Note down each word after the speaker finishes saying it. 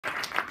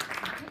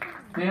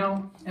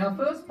Now, our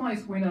first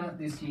place winner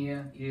this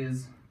year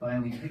is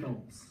Bailey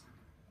Pickles.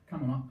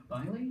 Come on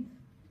up, Bailey.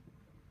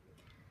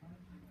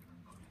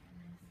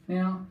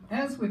 Now,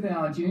 as with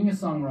our junior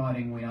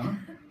songwriting winner,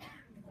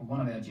 or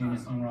one of our junior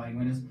songwriting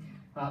winners,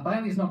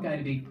 Bailey is not going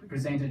to be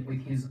presented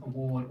with his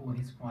award or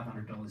his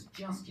 $500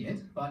 just yet,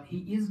 but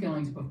he is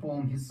going to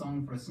perform his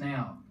song for us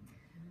now.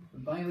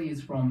 Bailey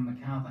is from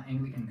MacArthur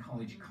Anglican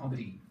College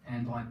Comedy,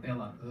 and like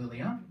Bella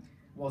earlier,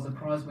 was a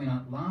prize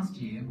winner last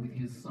year with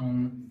his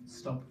song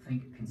Stop,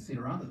 Think,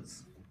 Consider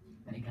Others,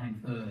 and he came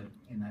third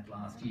in that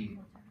last year.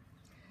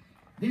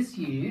 This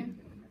year,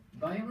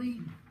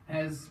 Bailey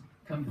has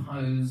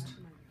composed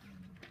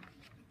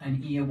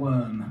an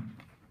earworm.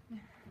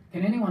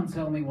 Can anyone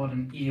tell me what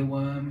an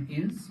earworm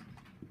is?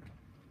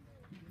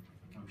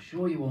 I'm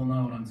sure you all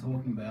know what I'm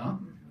talking about.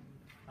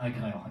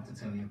 Okay, I'll have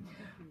to tell you.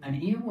 An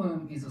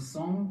earworm is a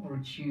song or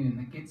a tune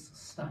that gets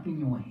stuck in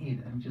your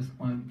head and just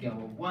won't go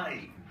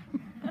away.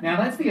 Now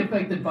that's the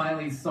effect that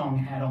Bailey's song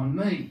had on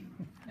me.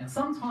 Now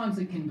sometimes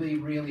it can be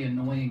really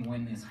annoying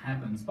when this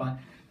happens, but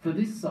for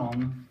this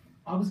song,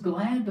 I was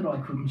glad that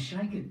I couldn't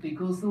shake it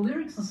because the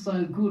lyrics are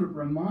so good at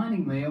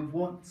reminding me of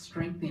what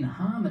strength in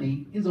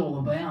harmony is all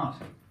about.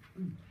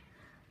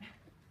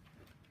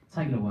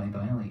 Take it away,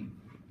 Bailey.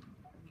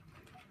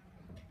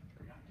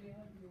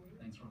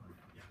 Thanks, Robert.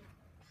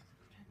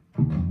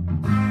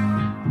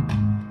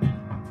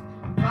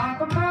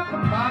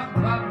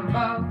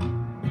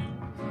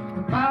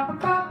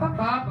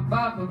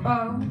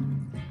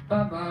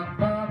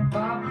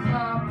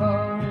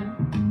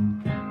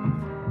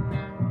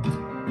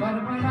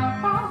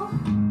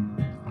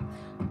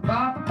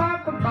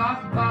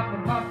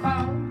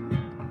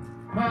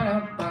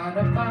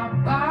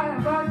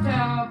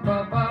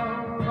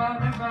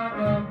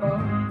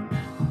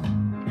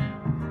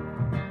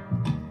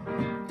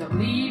 Don't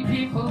leave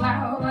people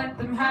out, let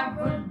them have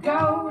a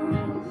go.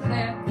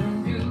 Let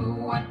them do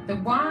what they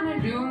want to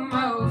do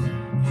most.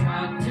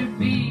 Try to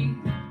be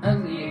a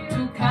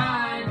little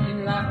kind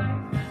in life.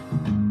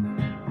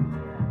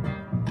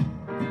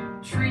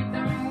 Treat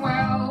them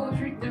well,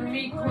 treat them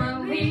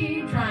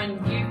equally. Try and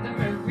give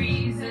them a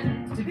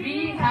reason to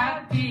be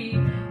happy.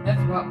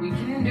 That's what we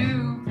can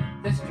do,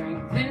 the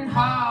strength in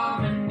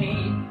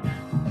harmony.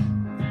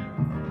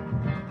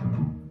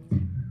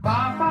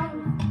 Ba-ba,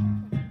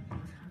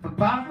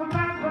 ba-ba,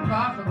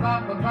 ba-ba,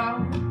 ba-ba, ba-ba,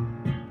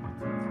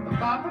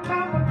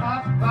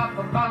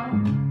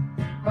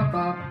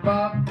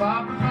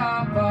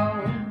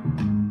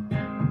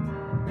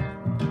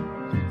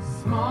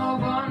 small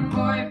one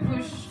boy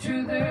pushed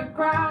to the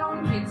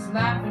ground. Kids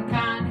laughing,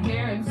 can't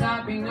hear him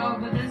sobbing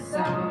over the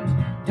sound.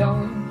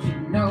 Don't you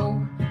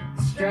know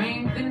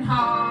strength and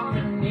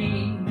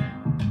harmony?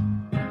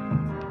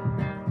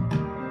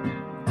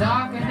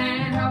 Darker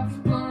hand helps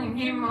pulling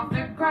him off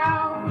the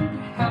ground,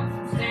 helps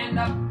him stand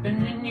up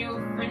and a new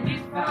friend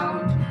is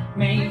found.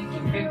 Make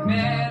him feel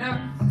better,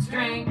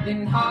 strength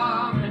and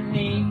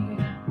harmony.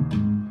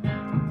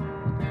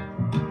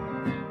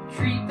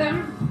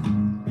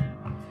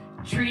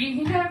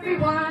 Treat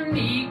everyone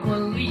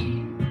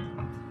equally,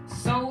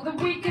 so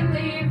that we can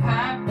live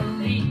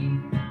happily,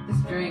 the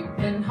strength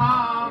and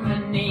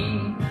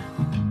harmony.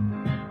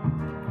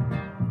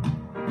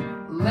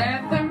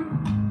 Let them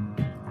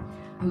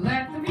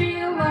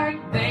feel like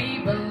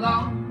they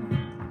belong.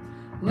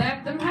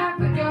 Let them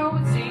have a go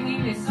at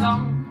singing this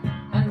song,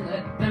 and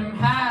let them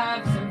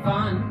have some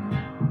fun.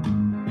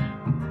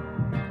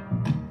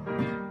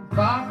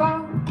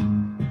 Ba-ba,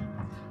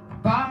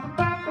 ba-ba,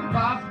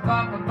 ba-ba, ba-ba,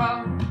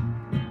 ba-ba.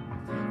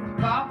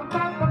 Ba ba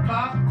ba ba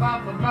ba ba ba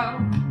ba ba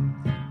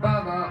ba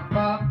ba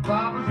ba ba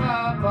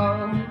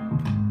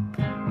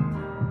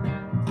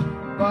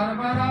ba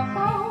ba da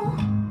bo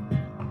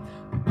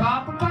ba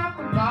ba ba ba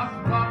ba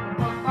ba ba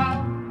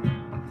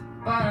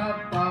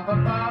ba ba ba ba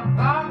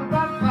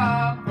ba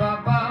ba ba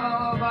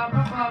ba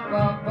ba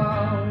ba ba.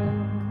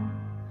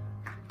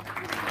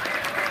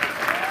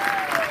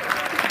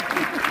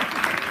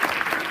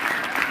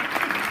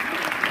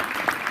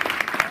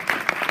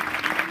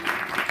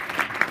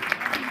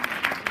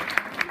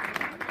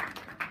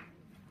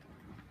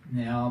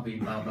 Now I'll be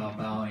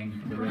bowing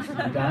for the rest of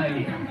the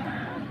day.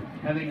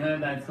 Having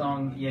heard that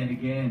song yet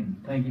again.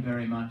 Thank you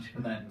very much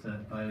for that,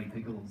 Bailey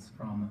Pickles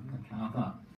from MacArthur.